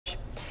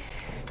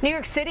New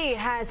York City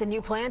has a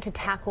new plan to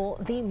tackle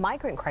the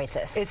migrant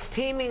crisis. It's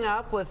teaming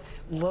up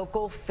with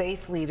local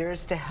faith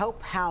leaders to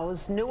help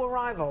house new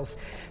arrivals.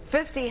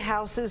 50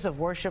 houses of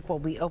worship will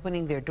be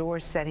opening their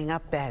doors, setting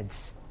up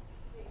beds.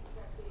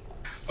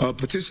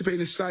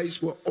 Participating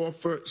sites will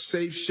offer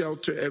safe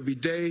shelter every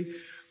day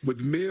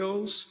with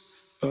meals,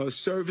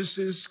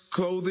 services,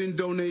 clothing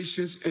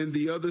donations, and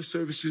the other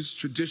services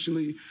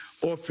traditionally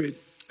offered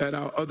at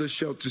our other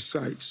shelter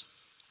sites.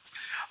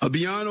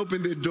 Beyond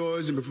opening their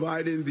doors and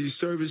providing these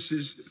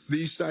services,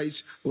 these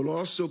sites will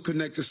also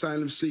connect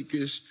asylum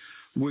seekers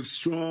with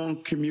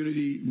strong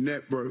community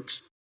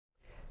networks.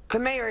 The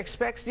mayor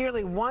expects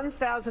nearly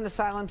 1,000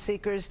 asylum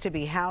seekers to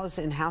be housed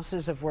in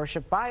houses of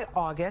worship by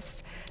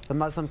August. The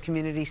Muslim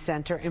Community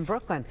Center in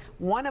Brooklyn,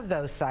 one of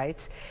those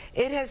sites.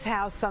 It has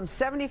housed some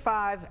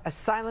 75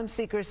 asylum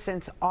seekers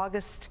since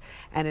August,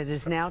 and it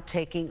is now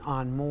taking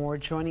on more.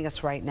 Joining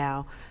us right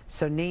now,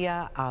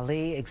 Soniya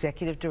Ali,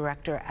 Executive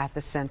Director at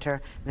the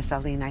center. Ms.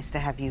 Ali, nice to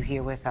have you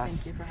here with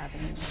us. Thank you for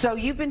having me. So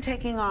you've been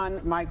taking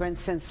on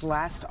migrants since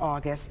last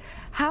August.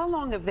 How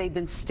long have they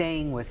been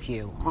staying with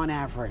you on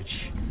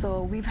average?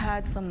 So we've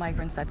had some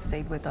migrants that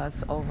stayed with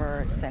us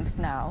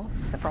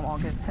from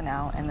August to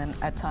now, and then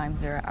at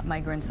times there are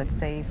migrants that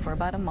stay for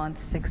about a month,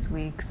 6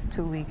 weeks,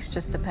 2 weeks,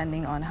 just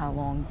depending on how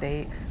long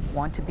they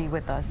want to be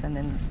with us and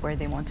then where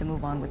they want to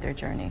move on with their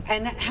journey.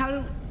 And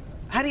how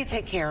do you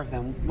take care of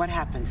them? What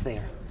happens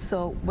there?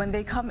 So when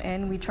they come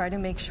in, we try to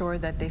make sure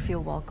that they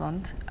feel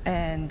welcomed,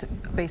 and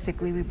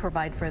basically we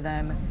provide for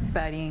them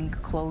bedding,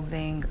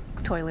 clothing,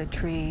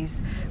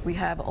 toiletries. We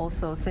have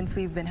also, since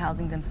we've been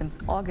housing them since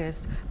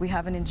August, we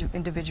have an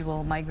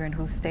individual migrant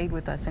who stayed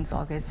with us since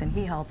August, and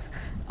he helps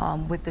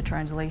with the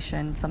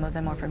translation. Some of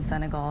them are from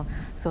Senegal,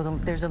 so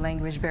there's a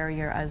language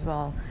barrier as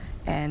well,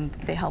 and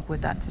they help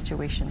with that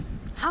situation.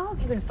 How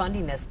have you been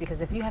funding this?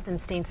 Because if you have them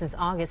staying since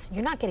August,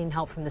 you're not getting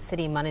help from the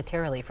city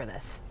monetarily for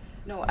this.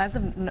 No, as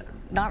of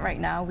not right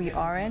now, we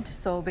aren't.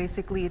 So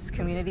basically, it's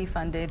community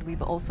funded.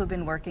 We've also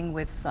been working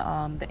with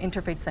the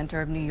Interfaith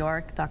Center of New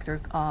York,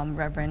 Dr.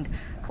 Reverend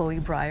Chloe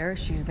Breyer.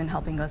 She's been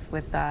helping us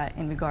with that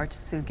in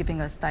regards to giving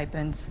us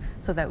stipends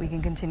so that we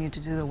can continue to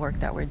do the work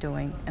that we're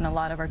doing. And a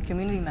lot of our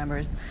community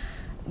members,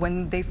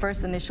 when they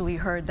first initially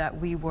heard that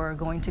we were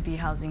going to be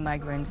housing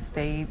migrants,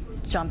 they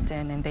jumped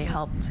in and they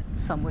helped.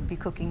 Some would be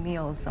cooking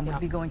meals, some would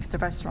be going to the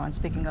restaurants,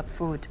 picking up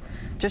food,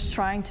 just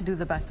trying to do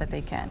the best that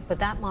they can. But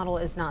that model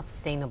is not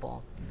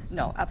sustainable.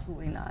 No,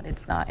 absolutely not.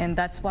 It's not. And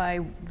that's why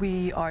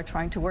we are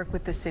trying to work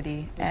with the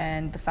city,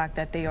 and the fact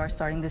that they are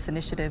starting this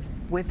initiative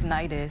with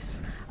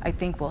NYC, I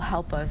think will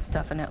help us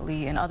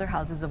definitely in other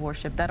houses of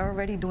worship that are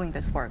already doing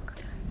this work.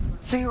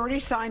 So you already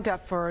signed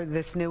up for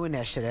this new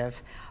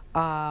initiative.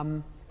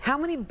 How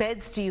many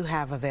beds do you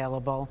have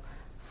available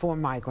for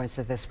migrants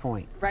at this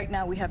point? Right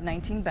now we have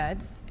 19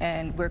 beds,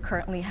 and we're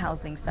currently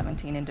housing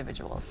 17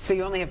 individuals. So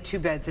you only have 2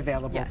 beds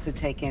available to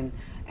take in,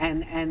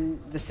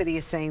 and the city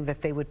is saying that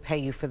they would pay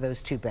you for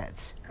those 2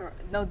 beds? Correct.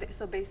 No,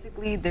 so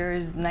basically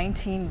there's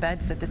 19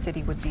 beds that the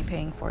city would be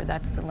paying for.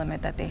 That's the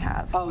limit that they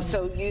have. Oh,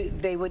 so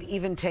they would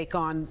even take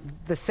on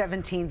the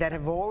 17 that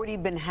have already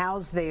been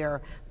housed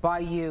there by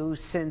you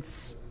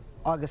since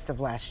August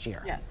of last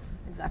year? Yes,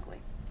 exactly.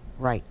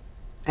 Right.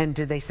 And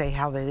did they say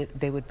how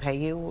they would pay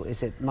you?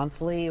 Is it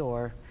monthly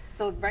or?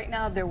 So right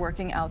now they're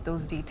working out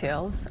those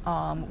details.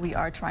 We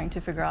are trying to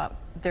figure out,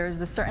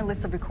 there's a certain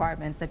list of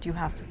requirements that you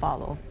have to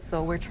follow.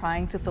 So we're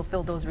trying to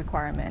fulfill those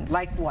requirements.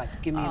 Like what?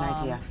 Give me an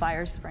idea.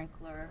 Fire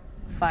sprinkler,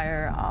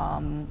 fire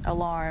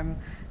alarm,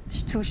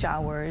 2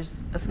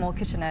 showers, a small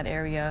kitchenette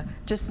area,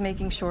 just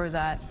making sure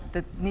that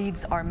the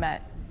needs are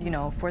met,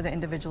 for the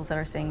individuals that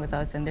are staying with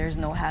us, and there's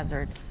no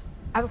hazards.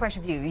 I have a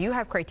question for you. You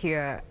have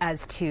criteria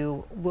as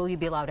to will you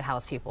be allowed to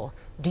house people.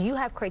 Do you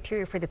have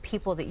criteria for the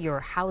people that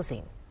you're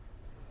housing?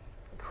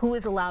 Who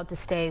is allowed to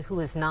stay, who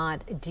is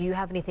not? Do you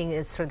have anything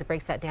that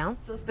breaks that down?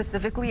 So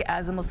specifically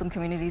as a Muslim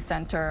Community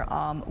Center,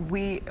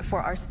 for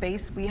our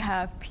space, we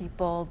have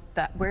people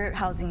that we're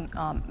housing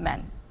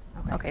men.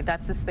 Okay,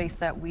 that's the space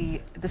that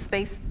the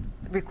space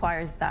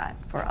requires that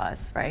for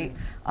us, right?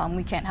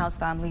 We can't house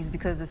families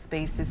because the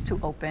space is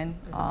too open,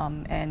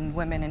 and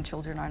women and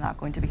children are not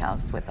going to be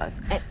housed with us.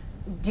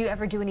 Do you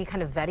ever do any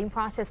kind of vetting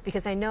process?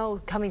 Because I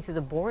know coming through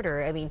the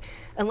border, I mean,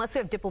 unless we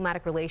have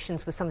diplomatic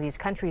relations with some of these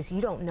countries, you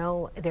don't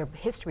know their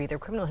history, their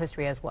criminal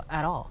history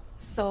at all.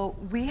 So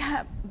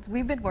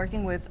we've been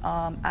working with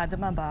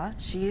Adama.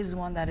 She is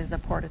one that is a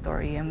port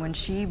authority, and when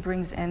she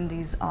brings in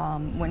these,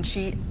 when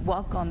she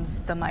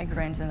welcomes the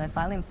migrants and the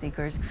asylum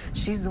seekers,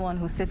 she's the one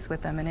who sits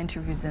with them and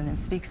interviews them and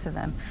speaks to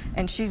them.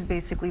 And she's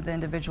basically the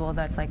individual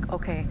that's like,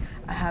 okay,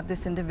 I have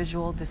this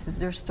individual, this is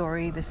their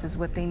story, this is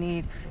what they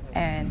need,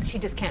 and she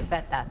just can't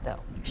vet that though.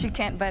 She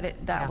can't vet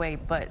it that way,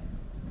 but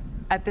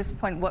at this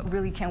point, what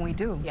really can we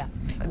do? Yeah.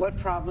 What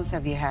problems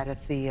have you had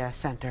at the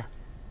center?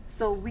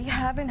 So we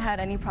haven't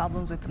had any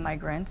problems with the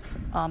migrants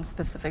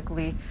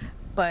specifically.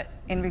 But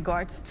in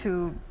regards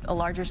to a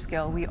larger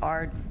scale, we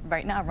are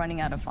right now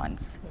running out of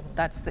funds.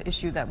 That's the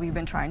issue that we've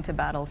been trying to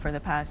battle for the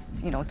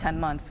past, 10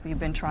 months. We've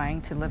been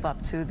trying to live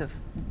up to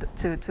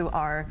to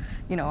our,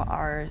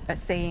 our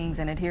sayings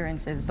and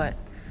adherences, but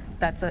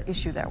that's an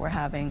issue that we're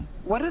having.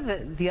 What are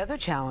the other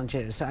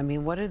challenges? I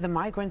mean, what do the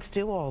migrants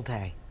do all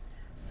day?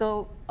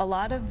 So a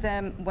lot of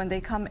them, when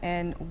they come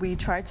in, we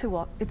try to,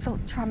 well, it's a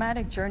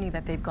traumatic journey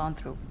that they've gone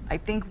through. I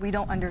think we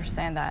don't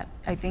understand that.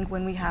 I think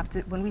when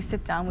we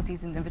sit down with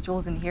these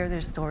individuals and hear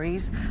their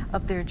stories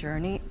of their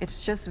journey,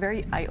 it's just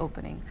very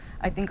eye-opening.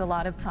 I think a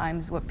lot of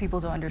times what people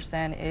don't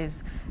understand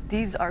is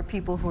these are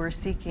people who are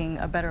seeking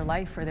a better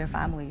life for their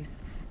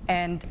families.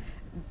 And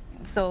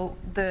so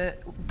the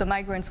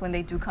migrants, when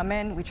they do come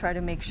in, we try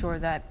to make sure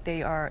that they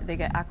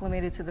get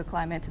acclimated to the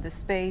climate, to the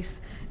space,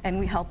 and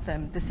we help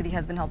them. The city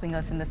has been helping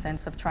us in the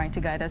sense of trying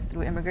to guide us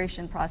through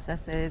immigration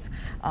processes,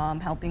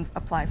 helping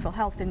apply for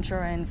health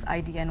insurance,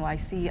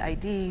 NYC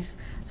IDs.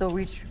 So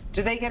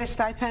do they get a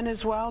stipend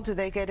as well? Do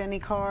they get any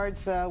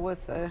cards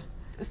with?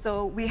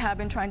 So we have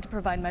been trying to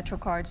provide Metro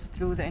cards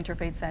through the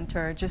Interfaith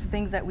Center, just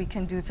things that we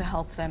can do to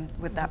help them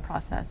with that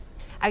process.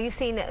 Are you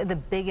seeing the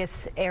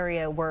biggest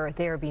area where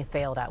they're being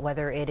failed at,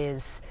 whether it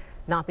is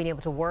not being able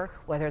to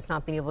work, whether it's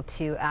not being able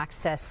to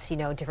access,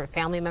 different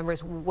family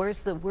members? Where's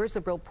the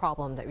real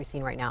problem that you're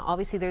seeing right now?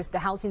 Obviously, the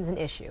housing's an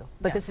issue,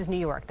 but yes. This is New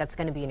York. That's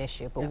going to be an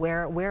issue. But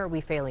yeah. Where are we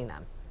failing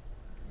them?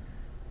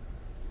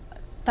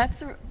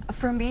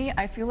 For me,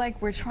 I feel like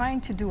we're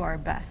trying to do our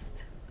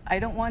best. I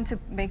don't want to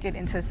make it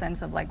into a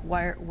sense of like,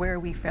 where are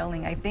we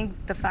failing? I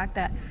think the fact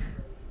that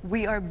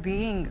we are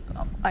being,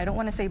 I don't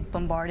want to say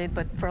bombarded,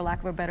 but for lack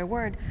of a better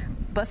word,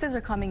 buses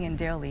are coming in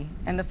daily.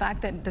 And the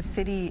fact that the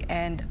city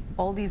and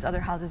all these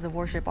other houses of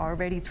worship are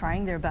already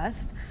trying their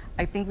best,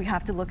 I think we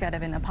have to look at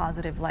it in a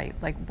positive light,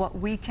 like what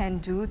we can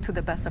do to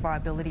the best of our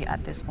ability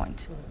at this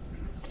point.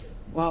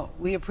 Well,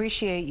 we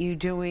appreciate you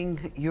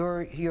doing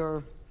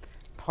your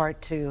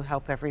part to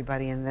help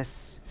everybody in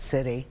this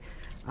city.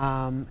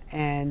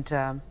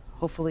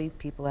 Hopefully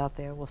people out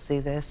there will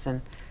see this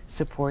and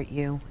support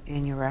you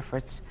in your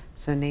efforts.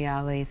 Soniya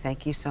Ali,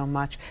 thank you so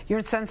much. You're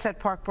in Sunset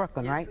Park,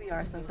 Brooklyn, right? Yes, we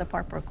are, Sunset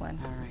Park, Brooklyn.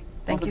 All right.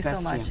 Thank you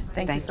so much.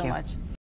 Thank you so much.